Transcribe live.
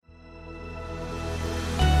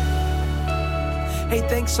Hey,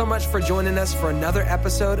 thanks so much for joining us for another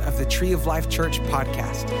episode of the Tree of Life Church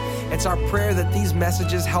podcast. It's our prayer that these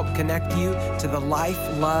messages help connect you to the life,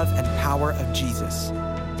 love, and power of Jesus.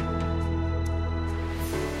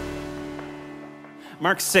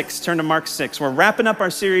 Mark 6, turn to Mark 6. We're wrapping up our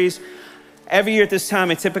series. Every year at this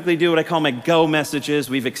time, I typically do what I call my Go messages.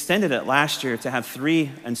 We've extended it last year to have 3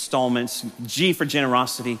 installments. G for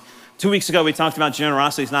generosity. 2 weeks ago, we talked about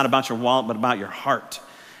generosity. It's not about your wallet, but about your heart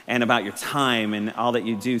and about your time and all that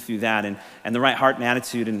you do through that and the right heart and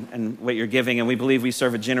attitude and what you're giving. And we believe we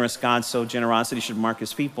serve a generous God, so generosity should mark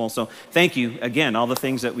his people. So thank you. Again, all the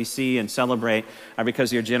things that we see and celebrate are because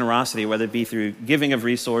of your generosity, whether it be through giving of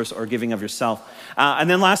resource or giving of yourself. And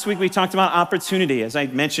then last week we talked about opportunity. As I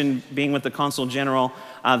mentioned, being with the Consul General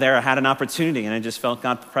there, I had an opportunity and I just felt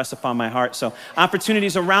God press upon my heart. So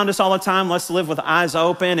opportunities around us all the time. Let's live with eyes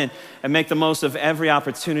open and make the most of every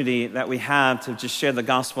opportunity that we have to just share the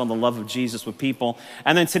gospel and the love of Jesus with people.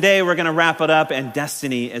 And then today we're going to wrap it up, and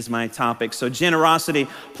destiny is my topic. So generosity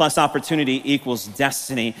plus opportunity equals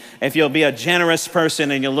destiny. If you'll be a generous person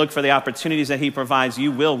and you'll look for the opportunities that he provides,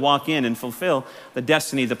 you will walk in and fulfill the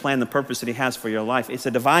destiny, the plan, the purpose that he has for your life. It's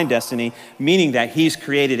a divine destiny, meaning that he's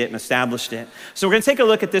created it and established it. So we're going to take a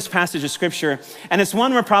look at this passage of scripture, and it's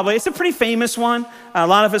one it's a pretty famous one. A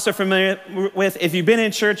lot of us are familiar with. If you've been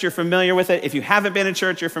in church, you're familiar with it. If you haven't been in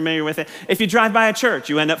church, you're familiar with it. If you drive by a church,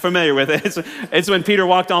 you end up familiar with it. It's when Peter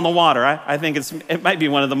walked on the water. I think it might be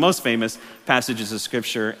one of the most famous passages of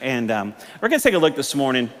scripture. And we're going to take a look this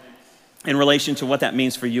morning in relation to what that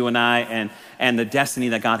means for you and I and the destiny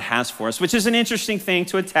that God has for us, which is an interesting thing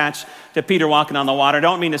to attach to Peter walking on the water. I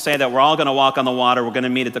don't mean to say that we're all going to walk on the water. We're going to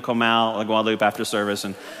meet at the Comal or Guadalupe after service.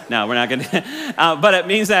 And no, we're not going to. But it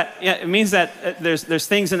means that there's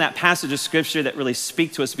things in that passage of scripture that really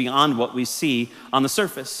speak to us beyond what we see on the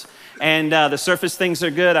surface. And the surface things are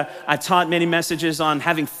good. I taught many messages on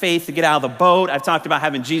having faith to get out of the boat. I've talked about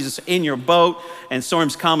having Jesus in your boat and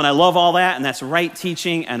storms come. And I love all that. And that's right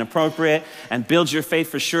teaching and appropriate and builds your faith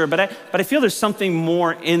for sure. But I feel there's something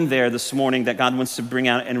more in there this morning that God wants to bring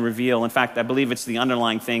out and reveal. In fact, I believe it's the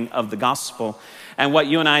underlying thing of the gospel and what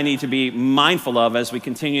you and I need to be mindful of as we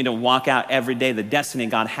continue to walk out every day the destiny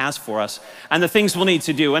God has for us and the things we'll need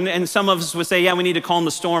to do. And some of us would say, yeah, we need to calm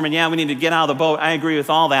the storm, and yeah, we need to get out of the boat. I agree with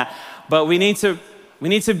all that. But we need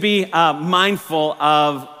to be mindful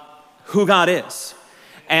of who God is.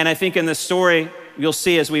 And I think in this story, you'll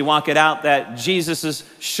see as we walk it out that Jesus is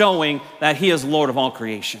showing that he is Lord of all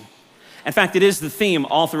creation. In fact, it is the theme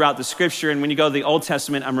all throughout the scripture. And when you go to the Old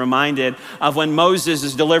Testament, I'm reminded of when Moses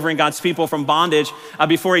is delivering God's people from bondage.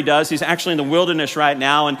 Before he does, he's actually in the wilderness right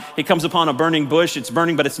now, and he comes upon a burning bush. It's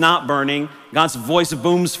burning, but it's not burning. God's voice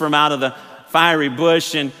booms from out of the fiery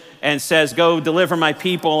bush and says, go deliver my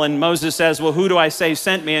people. And Moses says, well, who do I say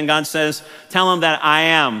sent me? And God says, tell him that I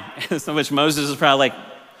am. So which Moses is probably like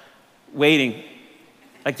waiting.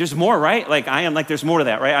 Like there's more, right? Like I am, like there's more to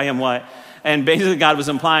that, right? I am what? And basically God was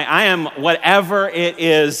implying, I am whatever it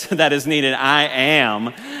is that is needed, I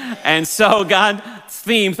am. And so God's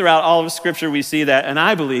theme throughout all of scripture, we see that, and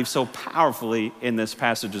I believe so powerfully in this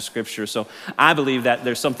passage of scripture. So I believe that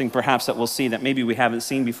there's something perhaps that we'll see that maybe we haven't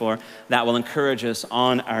seen before that will encourage us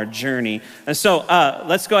on our journey. And so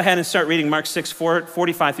let's go ahead and start reading Mark 6,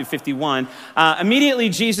 45 through 51. Immediately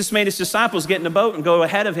Jesus made his disciples get in a boat and go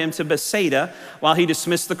ahead of him to Bethsaida while he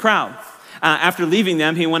dismissed the crowd. After leaving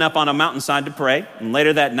them, he went up on a mountainside to pray. And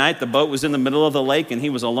later that night, the boat was in the middle of the lake and he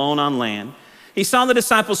was alone on land. He saw the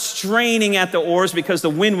disciples straining at the oars because the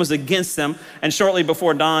wind was against them. And shortly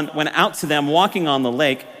before dawn, went out to them walking on the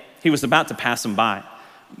lake. He was about to pass them by.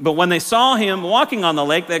 But when they saw him walking on the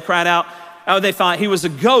lake, they cried out. They thought he was a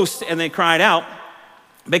ghost, and they cried out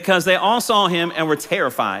because they all saw him and were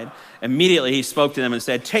terrified. Immediately he spoke to them and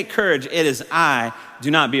said, take courage, it is I, do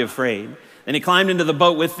not be afraid. Then he climbed into the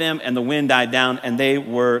boat with them, and the wind died down, and they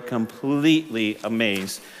were completely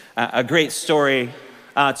amazed. A great story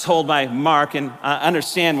told by Mark, and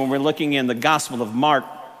understand when we're looking in the Gospel of Mark,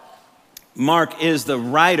 Mark is the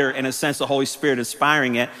writer, in a sense, the Holy Spirit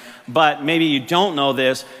inspiring it, but maybe you don't know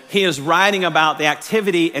this. He is writing about the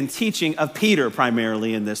activity and teaching of Peter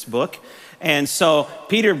primarily in this book. And so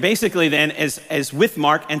Peter basically then is with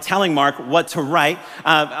Mark and telling Mark what to write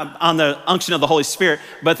on the unction of the Holy Spirit,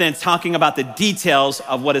 but then talking about the details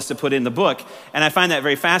of what is to put in the book. And I find that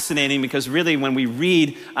very fascinating because really when we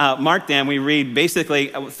read Mark then, we read basically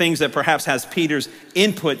things that perhaps has Peter's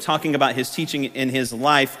input talking about his teaching in his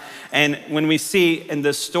life. And when we see in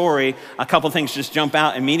this story, a couple things just jump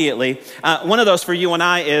out immediately. One of those for you and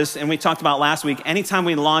I is, and we talked about last week, anytime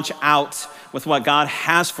we launch out with what God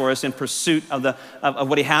has for us in pursuit of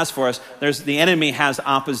what he has for us, the enemy has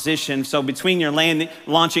opposition. So between your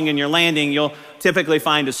launching and your landing, you'll typically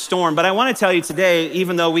find a storm. But I want to tell you today,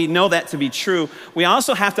 even though we know that to be true, we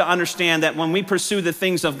also have to understand that when we pursue the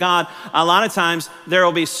things of God, a lot of times there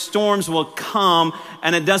will be storms will come,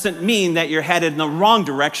 and it doesn't mean that you're headed in the wrong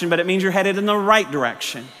direction, but it means you're headed in the right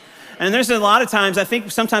direction. And there's a lot of times, I think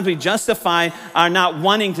sometimes we justify our not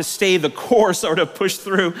wanting to stay the course or to push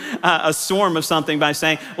through a storm of something by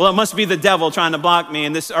saying, well, it must be the devil trying to block me.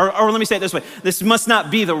 And this, or let me say it this way, this must not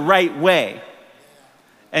be the right way.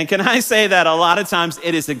 And can I say that a lot of times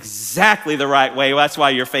it is exactly the right way. That's why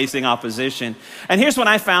you're facing opposition. And here's what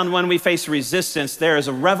I found: when we face resistance, there is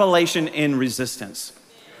a revelation in resistance.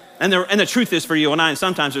 And the truth is for you and I, and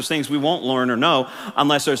sometimes there's things we won't learn or know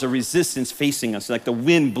unless there's a resistance facing us, like the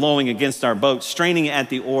wind blowing against our boat, straining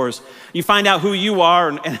at the oars. You find out who you are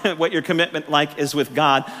and what your commitment like is with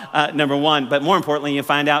God, number one. But more importantly, you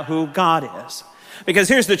find out who God is. Because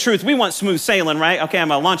here's the truth. We want smooth sailing, right? Okay, I'm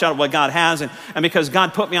going to launch out of what God has. And because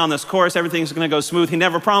God put me on this course, everything's going to go smooth. He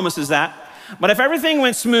never promises that. But if everything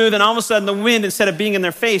went smooth and all of a sudden the wind, instead of being in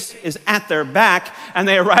their face, is at their back, and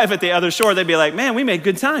they arrive at the other shore, they'd be like, man, we made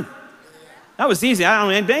good time. That was easy.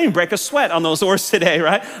 They didn't break a sweat on those oars today,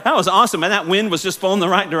 right? That was awesome. And that wind was just blowing the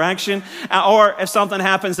right direction. Or if something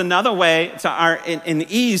happens another way in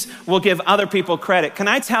ease, we'll give other people credit. Can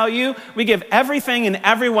I tell you, we give everything and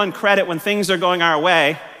everyone credit when things are going our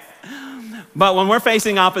way. But when we're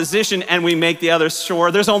facing opposition and we make the other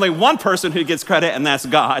shore, there's only one person who gets credit, and that's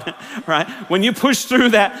God, right? When you push through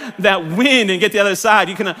that wind and get the other side,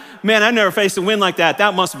 you can, man, I've never faced a wind like that.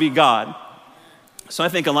 That must be God. So I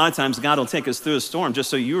think a lot of times God will take us through a storm just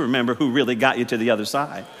so you remember who really got you to the other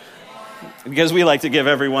side. Because we like to give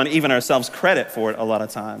everyone, even ourselves, credit for it a lot of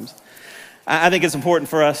times. I think it's important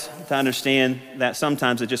for us to understand that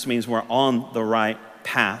sometimes it just means we're on the right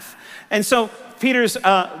path. And so Peter's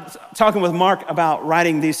talking with Mark about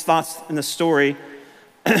writing these thoughts in the story.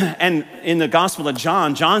 And in the Gospel of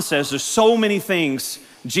John, John says there's so many things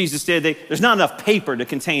Jesus did. There's not enough paper to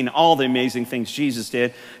contain all the amazing things Jesus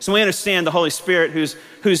did. So we understand the Holy Spirit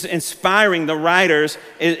who's inspiring the writers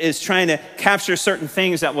is trying to capture certain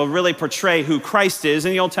things that will really portray who Christ is.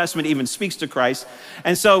 And the Old Testament even speaks to Christ.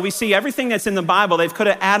 And so we see everything that's in the Bible. They could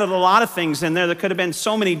have added a lot of things in there. There could have been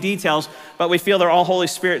so many details, but we feel they're all Holy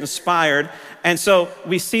Spirit inspired. And so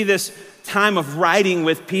we see this time of writing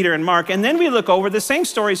with Peter and Mark. And then we look over, the same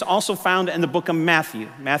story is also found in the book of Matthew.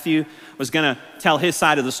 Matthew was going to tell his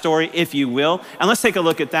side of the story, if you will. And let's take a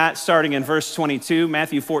look at that, starting in verse 22,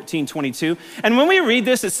 Matthew 14:22. And when we read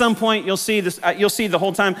this, at some point, you'll see the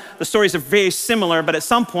whole time, the stories are very similar, but at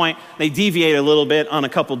some point, they deviate a little bit on a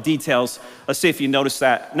couple details. Let's see if you notice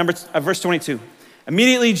that. Verse 22.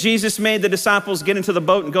 Immediately, Jesus made the disciples get into the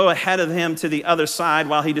boat and go ahead of him to the other side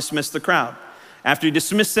while he dismissed the crowd. After he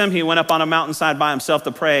dismissed them, he went up on a mountainside by himself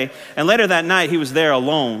to pray. And later that night, he was there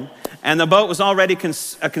alone. And the boat was already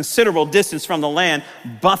a considerable distance from the land,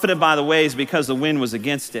 buffeted by the waves because the wind was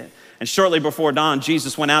against it. And shortly before dawn,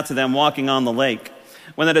 Jesus went out to them walking on the lake.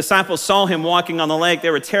 When the disciples saw him walking on the lake, they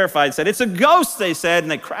were terrified, said, "It's a ghost," they said, and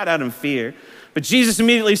they cried out in fear. But Jesus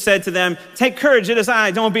immediately said to them, "Take courage, it is I,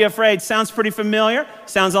 don't be afraid." Sounds pretty familiar.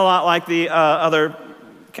 Sounds a lot like the other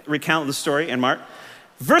recount of the story in Mark.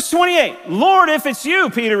 Verse 28, "Lord, if it's you,"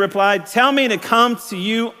 Peter replied, "tell me to come to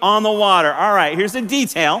you on the water." All right, here's a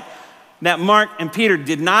detail that Mark and Peter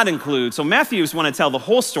did not include. So Matthew's want to tell the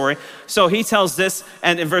whole story. So he tells this,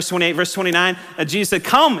 and in verse 28, verse 29, Jesus said,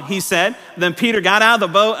 "Come," he said. Then Peter got out of the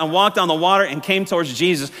boat and walked on the water and came towards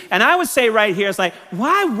Jesus. And I would say right here, it's like,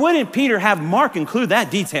 why wouldn't Peter have Mark include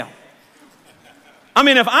that detail? I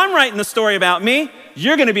mean, if I'm writing the story about me,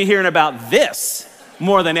 you're going to be hearing about this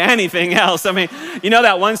more than anything else. I mean, you know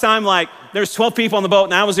that one time, like, there's 12 people on the boat,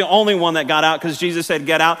 and I was the only one that got out because Jesus said,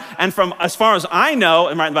 "Get out." And from as far as I know,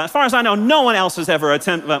 no one else has ever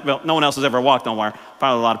no one else has ever walked on water.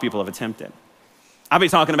 Probably a lot of people have attempted. I'll be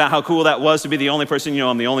talking about how cool that was to be the only person.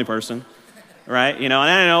 I'm the only person, right? And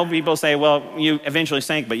I know people say, "Well, you eventually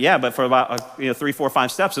sank," but for about 3, 4,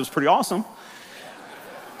 5 steps, it was pretty awesome.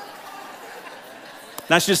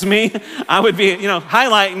 That's just me. I would be,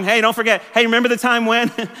 highlighting, "Hey, don't forget. Hey, remember the time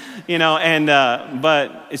when?"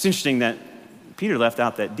 But it's interesting that Peter left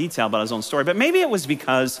out that detail about his own story. But maybe it was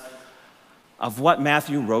because of what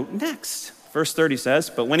Matthew wrote next. Verse 30 says,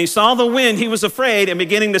 "But when he saw the wind, he was afraid, and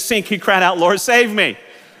beginning to sink, he cried out, 'Lord, save me.'"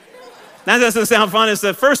 That doesn't sound fun as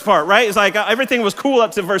the first part, right? It's like everything was cool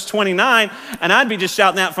up to verse 29, and I'd be just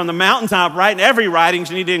shouting that from the mountaintop, right? In every writing,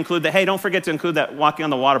 you need to include hey, don't forget to include that walking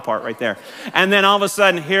on the water part right there. And then all of a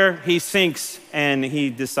sudden, here he sinks, and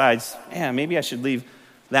he decides, maybe I should leave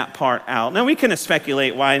that part out. Now, we can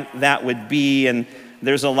speculate why that would be, and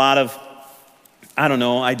there's a lot of,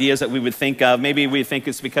 ideas that we would think of. Maybe we think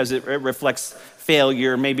it's because it reflects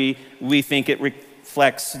failure. Maybe we think it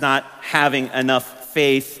reflects not having enough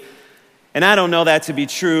faith. And I don't know that to be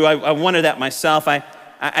true. I wonder that myself.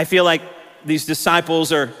 I feel like these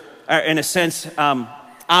disciples are in a sense,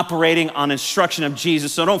 operating on instruction of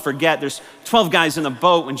Jesus. So don't forget, there's 12 guys in the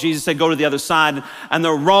boat when Jesus said, go to the other side. And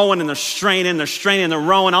they're rowing and they're straining, they're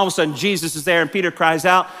rowing. All of a sudden, Jesus is there and Peter cries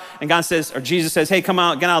out. And Jesus says, hey, come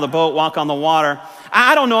out, get out of the boat, walk on the water.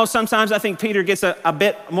 I don't know, sometimes I think Peter gets a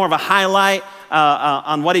bit more of a highlight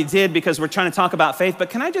on what he did because we're trying to talk about faith. But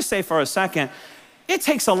can I just say for a second, it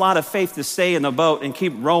takes a lot of faith to stay in the boat and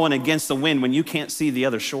keep rowing against the wind when you can't see the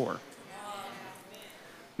other shore.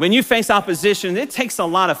 When you face opposition, it takes a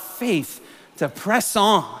lot of faith to press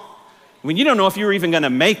on when you don't know if you're even going to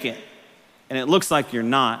make it, and it looks like you're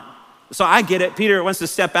not. So I get it. Peter wants to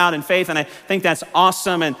step out in faith, and I think that's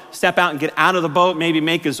awesome, and step out and get out of the boat, maybe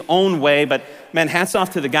make his own way. But man, hats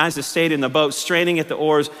off to the guys that stayed in the boat, straining at the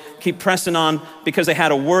oars, keep pressing on because they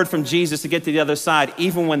had a word from Jesus to get to the other side,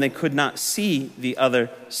 even when they could not see the other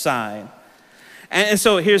side. And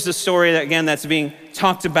so here's the story that's being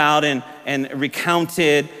talked about and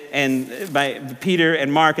recounted and by Peter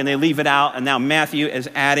and Mark, and they leave it out. And now Matthew is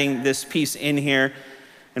adding this piece in here.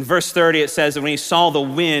 In verse 30, it says that when he saw the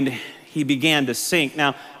wind, he began to sink.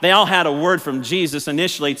 Now, they all had a word from Jesus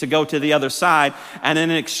initially to go to the other side. And in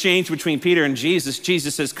an exchange between Peter and Jesus,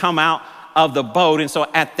 Jesus says, come out of the boat. And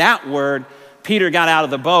so at that word, Peter got out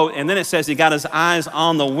of the boat, and then it says he got his eyes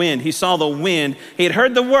on the wind. He saw the wind. He had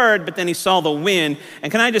heard the word, but then he saw the wind.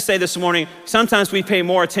 And can I just say this morning, sometimes we pay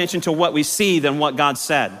more attention to what we see than what God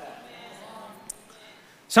said.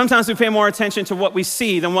 Sometimes we pay more attention to what we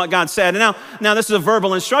see than what God said. And now this is a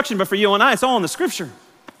verbal instruction, but for you and I, it's all in the scripture.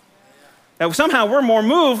 That somehow we're more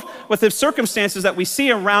moved with the circumstances that we see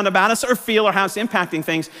around about us or feel or how it's impacting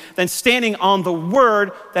things than standing on the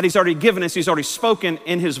word that he's already given us. He's already spoken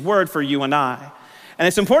in his word for you and I. And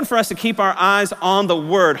it's important for us to keep our eyes on the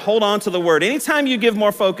word. Hold on to the word. Anytime you give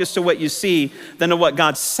more focus to what you see than to what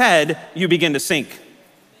God said, you begin to sink.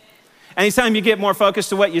 Anytime you get more focused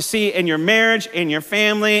to what you see in your marriage, in your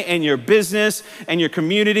family, in your business, in your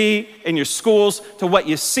community, in your schools, to what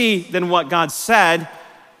you see than what God said,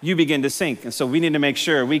 you begin to sink. And so we need to make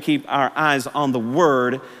sure we keep our eyes on the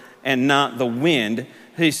word and not the wind.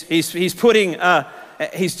 He's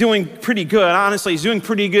doing pretty good. Honestly, he's doing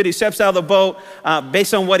pretty good. He steps out of the boat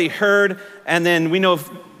based on what he heard. And then we know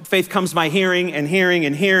faith comes by hearing and hearing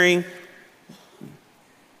and hearing.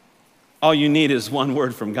 All you need is one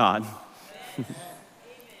word from God.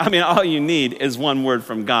 All you need is one word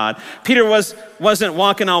from God. Peter wasn't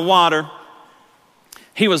walking on water.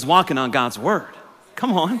 He was walking on God's word.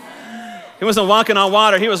 Come on. He wasn't walking on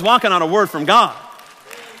water. He was walking on a word from God.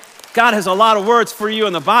 God has a lot of words for you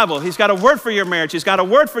in the Bible. He's got a word for your marriage. He's got a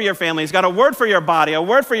word for your family. He's got a word for your body, a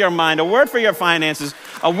word for your mind, a word for your finances,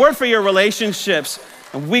 a word for your relationships.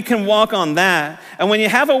 And we can walk on that. And when you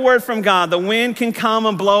have a word from God, the wind can come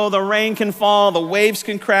and blow, the rain can fall, the waves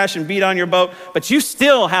can crash and beat on your boat, but you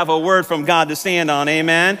still have a word from God to stand on,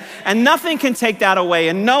 amen? And nothing can take that away,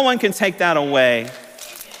 and no one can take that away.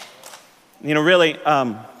 Really,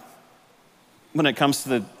 when it comes to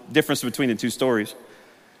the difference between the two stories,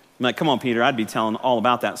 I'm like, come on, Peter, I'd be telling all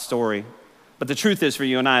about that story. But the truth is for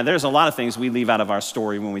you and I, there's a lot of things we leave out of our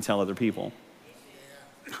story when we tell other people.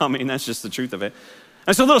 That's just the truth of it.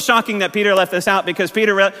 It's a little shocking that Peter left this out because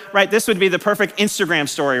Peter, right, this would be the perfect Instagram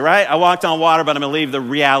story, right? I walked on water, but I'm going to leave the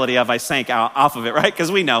reality of I sank out off of it, right?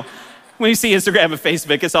 Because we know. When you see Instagram and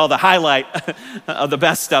Facebook, it's all the highlight of the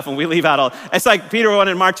best stuff, and we leave out all. It's like Peter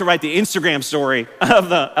wanted Mark to write the Instagram story of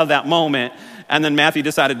that moment, and then Matthew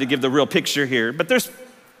decided to give the real picture here. But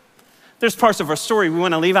there's parts of our story we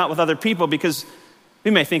want to leave out with other people because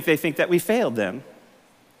we may think they think that we failed them.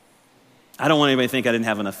 I don't want anybody to think I didn't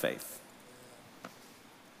have enough faith.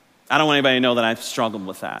 I don't want anybody to know that I've struggled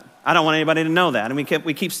with that. I don't want anybody to know that, and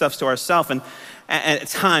we keep stuff to ourselves and at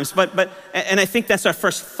times. But I think that's our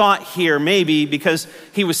first thought here, maybe because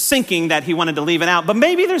he was sinking that he wanted to leave it out. But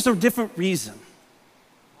maybe there's a different reason.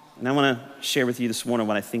 And I want to share with you this morning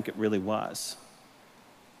what I think it really was.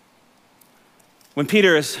 When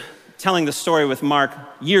Peter is telling the story with Mark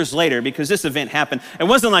years later, because this event happened, it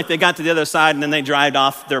wasn't like they got to the other side and then they dried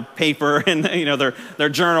off their paper and their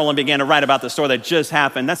journal and began to write about the story that just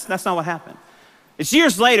happened. That's not what happened. It's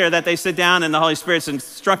years later that they sit down and the Holy Spirit's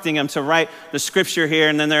instructing them to write the scripture here,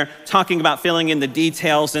 and then they're talking about filling in the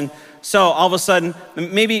details. And so all of a sudden,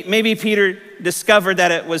 maybe Peter discovered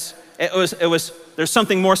that it was there's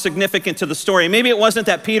something more significant to the story. Maybe it wasn't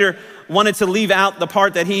that Peter wanted to leave out the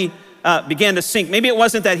part that he began to sink. Maybe it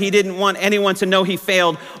wasn't that he didn't want anyone to know he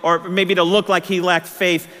failed, or maybe to look like he lacked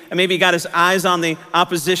faith, and maybe he got his eyes on the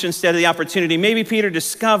opposition instead of the opportunity. Maybe Peter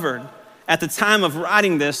discovered at the time of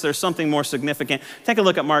writing this, there's something more significant. Take a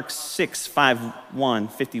look at Mark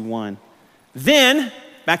 6:51. Then,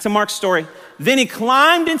 back to Mark's story, then he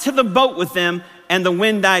climbed into the boat with them, and the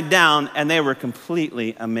wind died down, and they were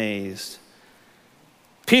completely amazed.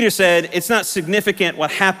 Peter said, it's not significant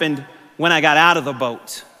what happened when I got out of the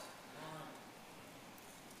boat.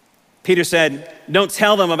 Peter said, don't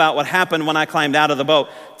tell them about what happened when I climbed out of the boat.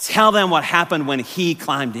 Tell them what happened when he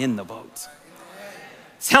climbed in the boat.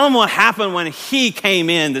 Tell them what happened when he came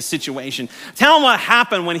in the situation. Tell them what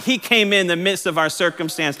happened when he came in the midst of our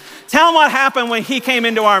circumstance. Tell them what happened when he came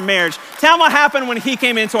into our marriage. Tell them what happened when he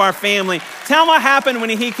came into our family. Tell them what happened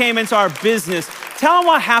when he came into our business. Tell them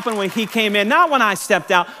what happened when he came in, not when I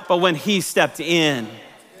stepped out, but when he stepped in.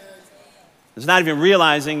 It's not even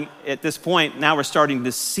realizing at this point, now we're starting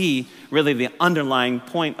to see really the underlying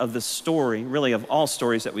point of the story, really of all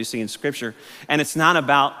stories that we see in Scripture. And it's not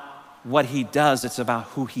about what he does, it's about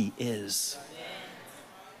who he is.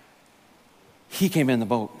 He came in the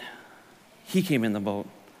boat. He came in the boat.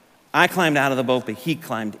 I climbed out of the boat, but he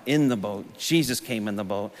climbed in the boat. Jesus came in the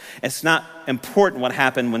boat. It's not important what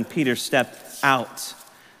happened when Peter stepped out.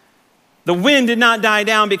 The wind did not die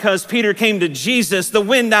down because Peter came to Jesus. The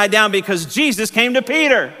wind died down because Jesus came to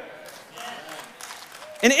Peter.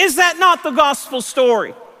 And is that not the gospel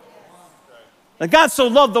story? That God so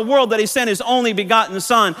loved the world that he sent his only begotten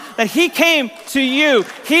son, that he came to you.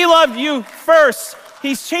 He loved you first.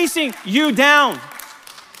 He's chasing you down.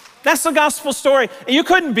 That's the gospel story. And you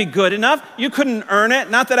couldn't be good enough. You couldn't earn it.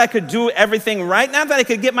 Not that I could do everything right. Not that I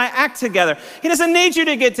could get my act together. He doesn't need you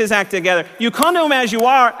to get his act together. You come to him as you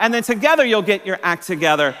are, and then together you'll get your act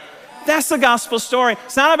together. That's the gospel story.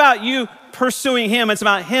 It's not about you pursuing him. It's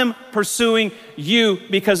about him pursuing you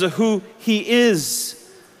because of who he is.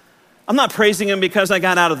 I'm not praising him because I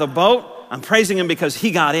got out of the boat. I'm praising him because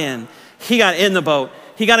he got in. He got in the boat.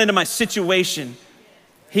 He got into my situation.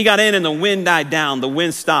 He got in and the wind died down. The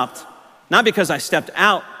wind stopped. Not because I stepped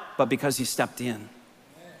out, but because he stepped in.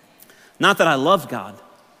 Not that I love God,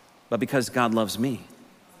 but because God loves me.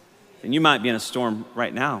 And you might be in a storm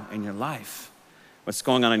right now in your life. What's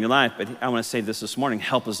going on in your life? But I want to say this morning,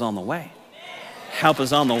 help is on the way. Help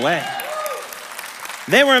is on the way.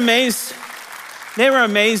 They were amazed. They were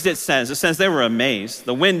amazed, it says. It says they were amazed.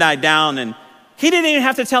 The wind died down, and he didn't even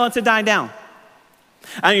have to tell it to die down.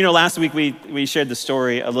 And last week we shared the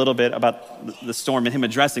story a little bit about the storm and him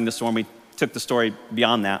addressing the storm. We took the story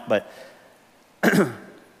beyond that, but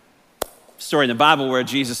story in the Bible where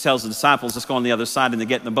Jesus tells the disciples, let's go on the other side, and they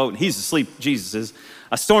get in the boat, and he's asleep, Jesus is.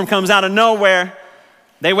 A storm comes out of nowhere.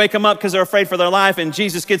 They wake him up because they're afraid for their life, and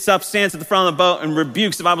Jesus gets up, stands at the front of the boat, and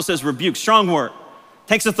rebukes. The Bible says rebuke, strong word.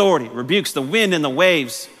 Takes authority, rebukes the wind and the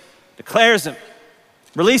waves, declares him,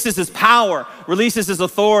 releases his power, releases his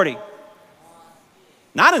authority.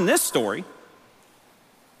 Not in this story.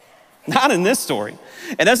 Not in this story.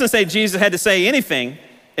 It doesn't say Jesus had to say anything.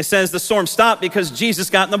 It says the storm stopped because Jesus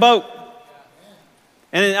got in the boat.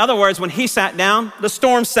 And in other words, when he sat down, the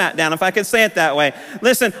storm sat down, if I could say it that way.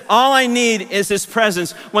 Listen, all I need is his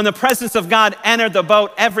presence. When the presence of God entered the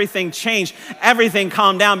boat, everything changed. Everything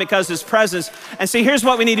calmed down because of his presence. And see, here's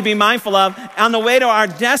what we need to be mindful of. On the way to our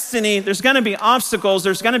destiny, there's going to be obstacles.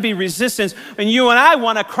 There's going to be resistance. And you and I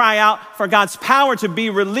want to cry out for God's power to be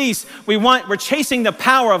released. We're chasing the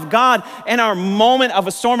power of God in our moment of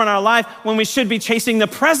a storm in our life when we should be chasing the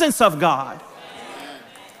presence of God.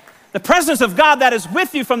 The presence of God that is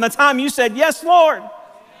with you from the time you said, yes, Lord.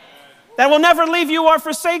 That will never leave you or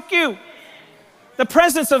forsake you. The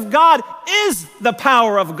presence of God is the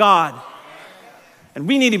power of God. And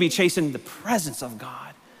we need to be chasing the presence of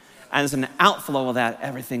God. And as an outflow of that,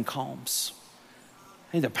 everything calms.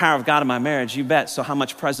 I need the power of God in my marriage, you bet. So how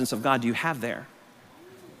much presence of God do you have there?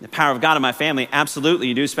 The power of God in my family, absolutely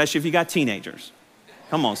you do, especially if you got teenagers.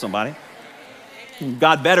 Come on, somebody.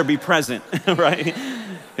 God better be present, right?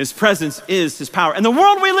 His presence is his power. And the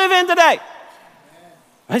world we live in today,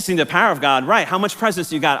 I see the power of God, right? How much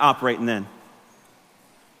presence you got operating then?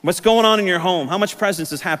 What's going on in your home? How much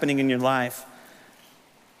presence is happening in your life?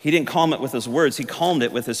 He didn't calm it with his words. He calmed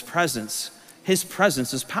it with his presence. His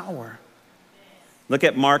presence is power. Look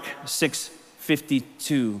at Mark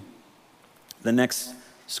 6:52, the next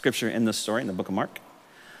scripture in the story, in the book of Mark.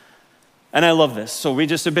 And I love this. So we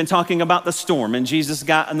just have been talking about the storm, and Jesus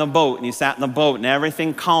got in the boat, and he sat in the boat, and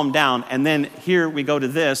everything calmed down. And then here we go to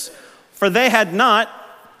this. For they had not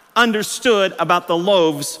understood about the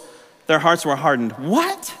loaves, their hearts were hardened.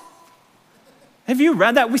 What? Have you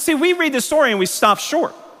read that? We read the story and we stop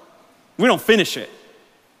short. We don't finish it.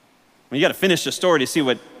 You got to finish the story to see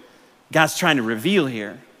what God's trying to reveal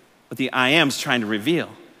here, what the I Am's trying to reveal.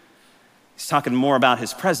 He's talking more about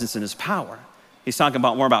his presence and his power. He's talking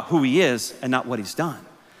about more about who he is and not what he's done.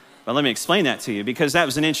 But let me explain that to you, because that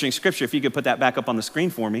was an interesting scripture. If you could put that back up on the screen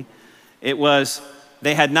for me. It was,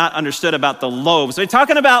 they had not understood about the loaves. We're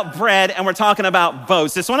talking about bread and we're talking about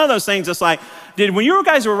boats. It's one of those things. It's like, when you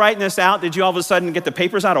guys were writing this out, did you all of a sudden get the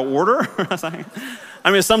papers out of order?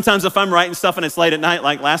 Sometimes if I'm writing stuff and it's late at night,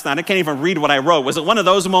 like last night, I can't even read what I wrote. Was it one of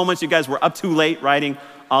those moments you guys were up too late writing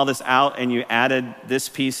all this out and you added this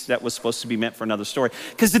piece that was supposed to be meant for another story?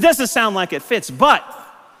 Because it doesn't sound like it fits, but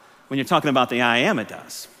when you're talking about the I Am, it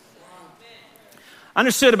does.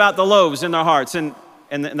 Understood about the loaves in their hearts, and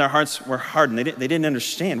their hearts were hardened. They didn't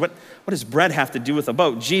understand. What does bread have to do with a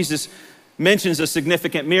boat? Jesus mentions a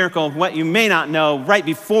significant miracle. What you may not know, right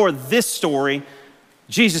before this story,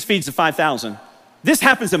 Jesus feeds the 5,000. This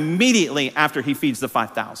happens immediately after he feeds the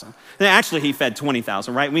 5,000. And actually, he fed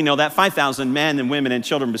 20,000, right? We know that, 5,000 men and women and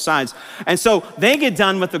children besides. And so they get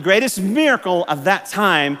done with the greatest miracle of that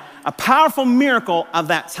time, a powerful miracle of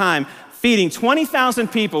that time, feeding 20,000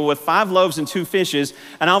 people with 5 loaves and 2 fishes.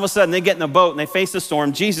 And all of a sudden, they get in a boat and they face the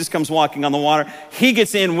storm. Jesus comes walking on the water. He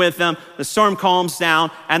gets in with them. The storm calms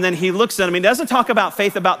down. And then he looks at them. He doesn't talk about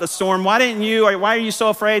faith about the storm. Why didn't you, or why are you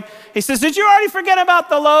so afraid? He says, did you already forget about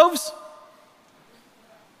the loaves?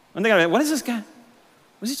 And they go, what is this guy?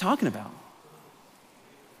 What is he talking about?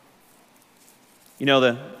 You know,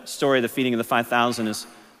 the story of the feeding of the 5,000 is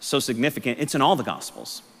so significant. It's in all the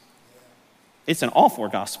Gospels. It's in all 4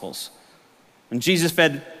 Gospels. When Jesus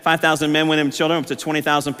fed 5,000 men, women, and children, up to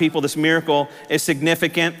 20,000 people, this miracle is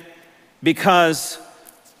significant because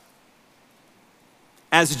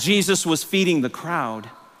as Jesus was feeding the crowd,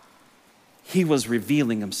 he was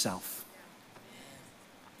revealing himself.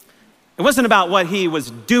 It wasn't about what he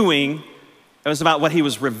was doing. It was about what he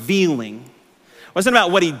was revealing. It wasn't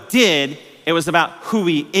about what he did. It was about who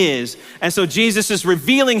he is. And so Jesus is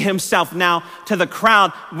revealing himself now to the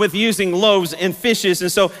crowd with using loaves and fishes.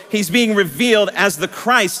 And so he's being revealed as the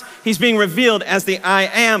Christ. He's being revealed as the I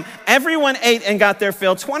Am. Everyone ate and got their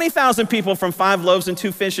fill. 20,000 people from 5 loaves and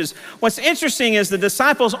 2 fishes. What's interesting is the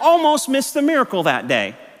disciples almost missed the miracle that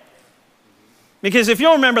day. Because if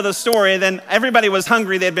you'll remember the story, then everybody was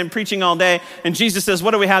hungry. They had been preaching all day. And Jesus says, what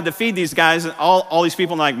do we have to feed these guys? And all these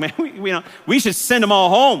people are like, man, we should send them all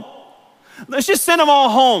home. Let's just send them all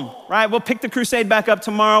home, right? We'll pick the crusade back up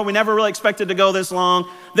tomorrow. We never really expected to go this long.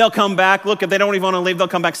 They'll come back. Look, if they don't even want to leave, they'll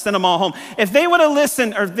come back. Send them all home. If they would have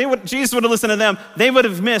listened, or Jesus would have listened to them, they would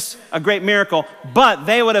have missed a great miracle, but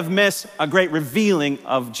they would have missed a great revealing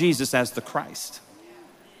of Jesus as the Christ.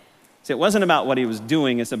 See, it wasn't about what he was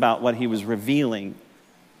doing, it's about what he was revealing.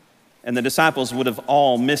 And the disciples would have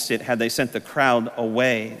all missed it had they sent the crowd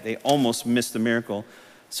away. They almost missed the miracle.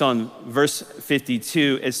 So in verse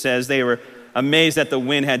 52, it says they were amazed that the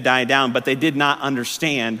wind had died down, but they did not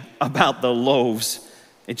understand about the loaves.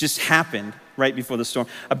 It just happened right before the storm.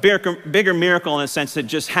 A bigger miracle in a sense that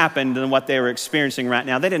just happened than what they were experiencing right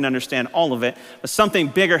now. They didn't understand all of it, but something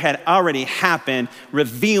bigger had already happened,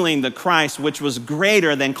 revealing the Christ, which was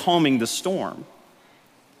greater than calming the storm.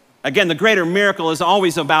 Again, the greater miracle is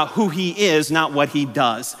always about who he is, not what he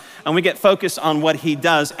does. And we get focused on what he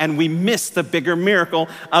does, and we miss the bigger miracle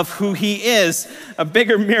of who he is. A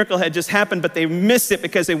bigger miracle had just happened, but they missed it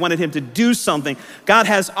because they wanted him to do something. God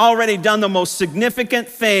has already done the most significant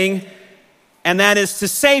thing, and that is to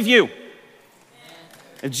save you.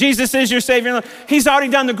 If Jesus is your Savior, he's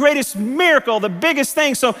already done the greatest miracle, the biggest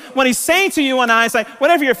thing. So when he's saying to you and I, it's like,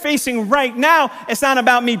 whatever you're facing right now, it's not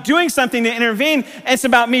about me doing something to intervene. It's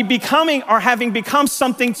about me becoming or having become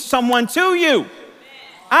someone to you.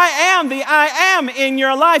 I am the I am in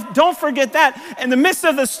your life. Don't forget that. In the midst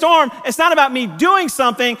of the storm, it's not about me doing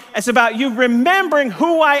something. It's about you remembering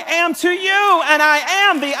who I am to you. And I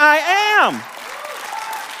am the I am.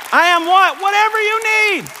 I am what? Whatever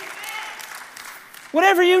you need.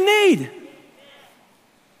 Whatever you need.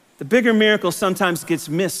 The bigger miracle sometimes gets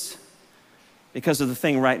missed because of the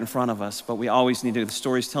thing right in front of us, but we always need to, the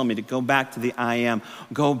stories tell me, to go back to the I am,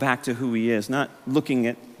 go back to who he is, not looking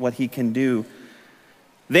at what he can do.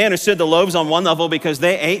 They understood the loaves on one level because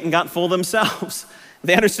they ate and got full themselves.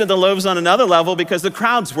 They understood the loaves on another level because the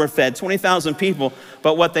crowds were fed, 20,000 people.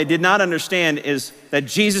 But what they did not understand is that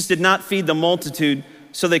Jesus did not feed the multitude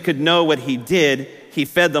so they could know what he did. He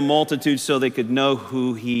fed the multitude so they could know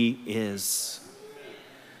who he is.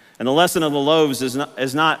 And the lesson of the loaves is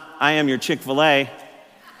not I am your Chick-fil-A.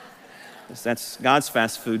 That's God's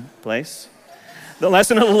fast food place. The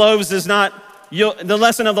lesson of the loaves is not, the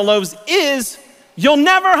lesson of the loaves is you'll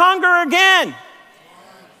never hunger again.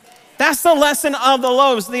 That's the lesson of the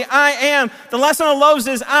loaves, the I am. The lesson of the loaves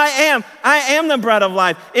is I am the bread of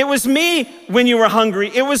life. It was me when you were hungry.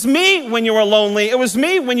 It was me when you were lonely. It was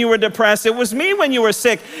me when you were depressed. It was me when you were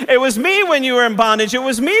sick. It was me when you were in bondage. It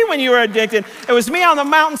was me when you were addicted. It was me on the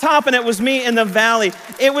mountaintop and it was me in the valley.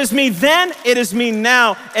 It was me then, it is me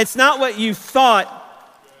now. It's not what you thought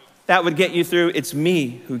that would get you through. It's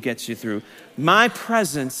me who gets you through. My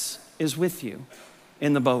presence is with you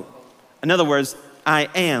in the boat. In other words, I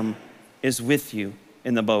am is with you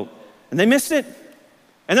in the boat. And they missed it.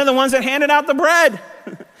 And they're the ones that handed out the bread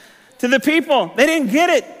to the people. They didn't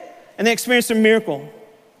get it. And they experienced a miracle.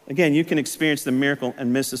 Again, you can experience the miracle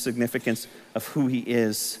and miss the significance of who he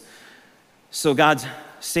is. So God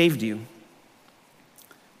saved you.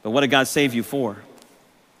 But what did God save you for?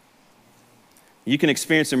 You can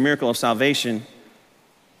experience a miracle of salvation,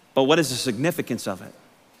 but what is the significance of it?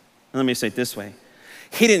 Let me say it this way.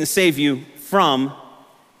 He didn't save you from,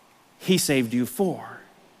 he saved you for.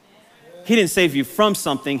 He didn't save you from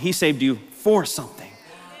something, he saved you for something.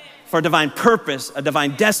 For a divine purpose, a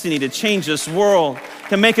divine destiny to change this world,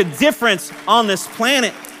 to make a difference on this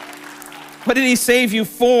planet. What did he save you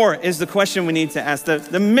for is the question we need to ask.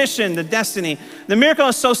 The mission, the destiny. The miracle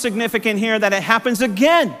is so significant here that it happens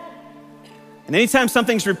again. And anytime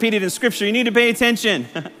something's repeated in Scripture, you need to pay attention.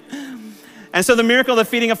 And so the miracle of the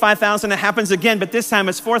feeding of 5,000, it happens again, but this time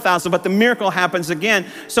it's 4,000, but the miracle happens again.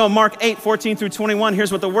 So Mark 8, 14 through 21,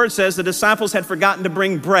 here's what the word says. The disciples had forgotten to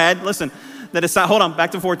bring bread. Listen, hold on,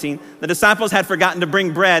 back to 14. The disciples had forgotten to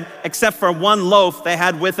bring bread except for one loaf they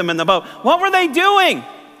had with them in the boat. What were they doing?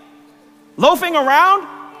 Loafing around?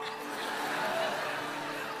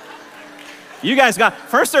 You guys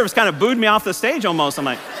first service kind of booed me off the stage almost. I'm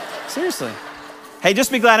like, seriously? Hey,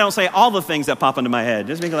 just be glad I don't say all the things that pop into my head.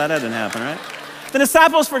 Just be glad that didn't happen, right? The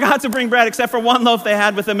disciples forgot to bring bread except for one loaf they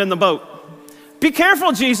had with them in the boat. Be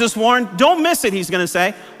careful, Jesus warned. Don't miss it, he's going to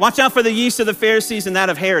say. Watch out for the yeast of the Pharisees and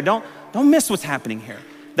that of Herod. Don't miss what's happening here.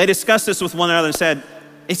 They discussed this with one another and said,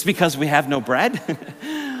 it's because we have no bread.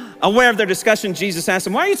 Aware of their discussion, Jesus asked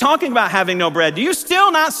them, why are you talking about having no bread? Do you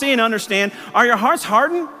still not see and understand? Are your hearts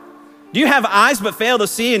hardened? Do you have eyes but fail to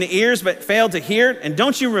see and ears but fail to hear? And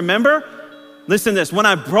don't you remember? Listen to this. When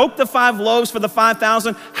I broke the 5 loaves for the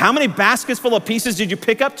 5,000, how many baskets full of pieces did you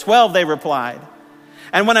pick up? 12, they replied.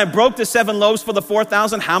 And when I broke the 7 loaves for the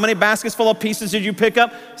 4,000, how many baskets full of pieces did you pick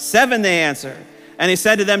up? 7, they answered. And he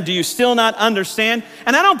said to them, do you still not understand?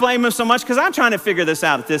 And I don't blame him so much because I'm trying to figure this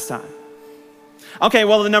out at this time. Okay,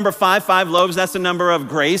 well, the number 5 loaves, that's the number of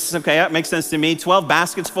grace. Okay, that makes sense to me. 12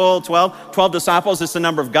 baskets full, 12 disciples, it's the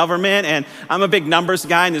number of government. And I'm a big numbers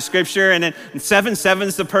guy in the scripture. And then 7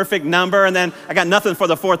 is the perfect number. And then I got nothing for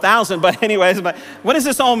the 4,000. But anyways, what does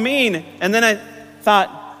this all mean? And then I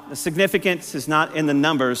thought the significance is not in the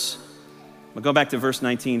numbers. But go back to verse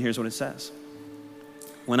 19. Here's what it says.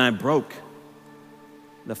 When I broke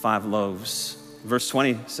the 5 loaves, verse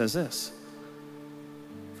 20 says this.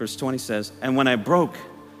 Verse 20 says, and when I broke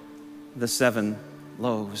the 7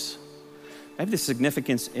 loaves, maybe the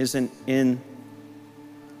significance isn't in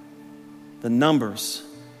the numbers.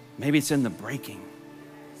 Maybe it's in the breaking.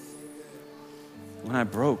 When I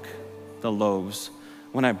broke the loaves,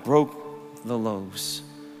 when I broke the loaves,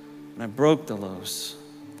 when I broke the loaves.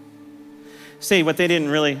 See, what they didn't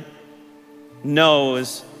really know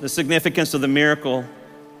is the significance of the miracle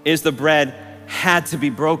is the bread had to be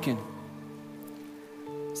broken.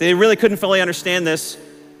 They really couldn't fully understand this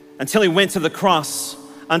until he went to the cross,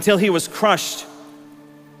 until he was crushed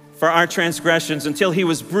for our transgressions, until he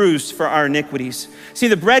was bruised for our iniquities. See,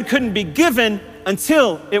 the bread couldn't be given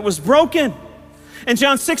until it was broken. And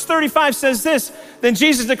John 6:35 says this, then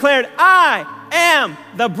Jesus declared, I am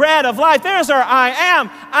the bread of life. There's our I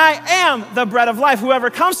am the bread of life. Whoever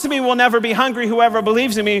comes to me will never be hungry. Whoever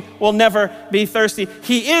believes in me will never be thirsty.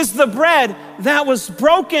 He is the bread that was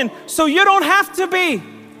broken, so you don't have to be.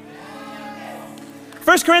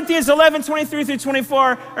 1 Corinthians 11, 23 through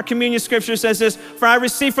 24, our communion scripture says this, for I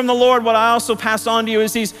received from the Lord what I also passed on to you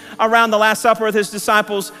as he's around the Last Supper with his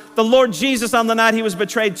disciples. The Lord Jesus, on the night he was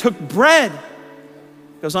betrayed, took bread.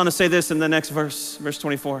 Goes on to say this in the next verse, verse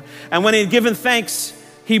 24. And when he had given thanks,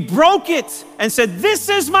 he broke it and said, this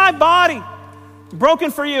is my body, broken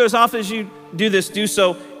for you. As often as you do this, do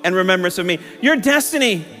so in remembrance of me. Your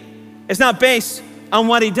destiny is not based on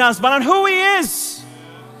what he does, but on who he is.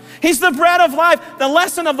 He's the bread of life. The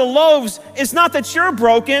lesson of the loaves is not that you're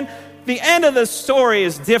broken. The end of the story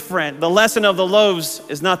is different. The lesson of the loaves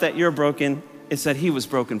is not that you're broken. It's that he was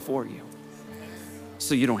broken for you.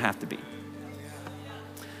 So you don't have to be.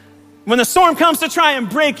 When the storm comes to try and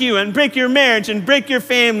break you and break your marriage and break your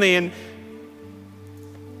family and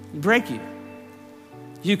break you,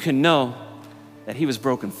 you can know that he was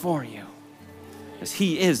broken for you, because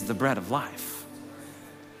he is the bread of life.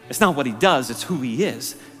 It's not what he does, it's who he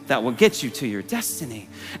is that will get you to your destiny.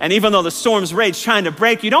 And even though the storms rage trying to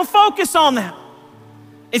break you, don't focus on them.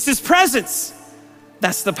 It's his presence.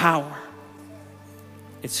 That's the power.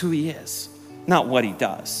 It's who he is, not what he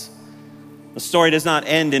does. The story does not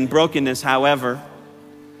end in brokenness, however.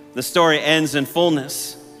 The story ends in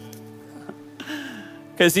fullness.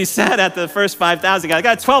 Because he said at the first 5,000, I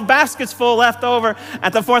got 12 baskets full left over.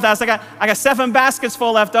 At the 4,000, I got 7 baskets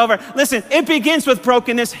full left over. Listen, it begins with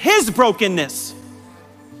brokenness, his brokenness.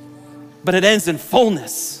 But it ends in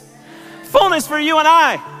fullness. Fullness for you and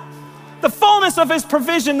I. The fullness of his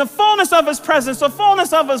provision, the fullness of his presence, the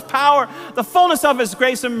fullness of his power, the fullness of his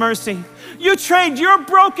grace and mercy. You trade your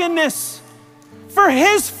brokenness for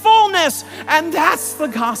his fullness, and that's the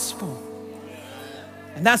gospel.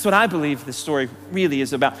 And that's what I believe this story really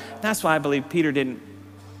is about. That's why I believe Peter didn't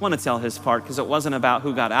want to tell his part, because it wasn't about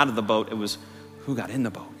who got out of the boat, it was who got in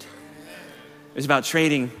the boat. It was about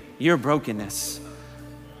trading your brokenness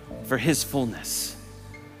for his fullness.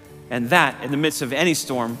 And that, in the midst of any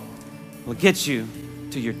storm, will get you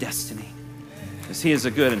to your destiny, because he is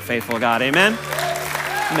a good and faithful God. Amen?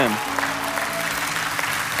 Amen.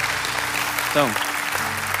 So,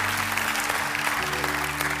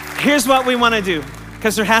 here's what we want to do,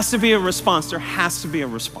 because there has to be a response. There has to be a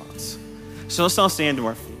response. So let's all stand to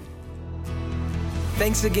our feet.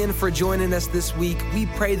 Thanks again for joining us this week. We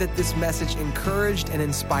pray that this message encouraged and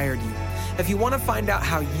inspired you. If you want to find out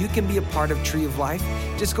how you can be a part of Tree of Life,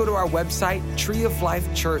 just go to our website,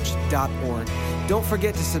 treeoflifechurch.org. Don't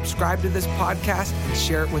forget to subscribe to this podcast and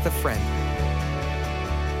share it with a friend.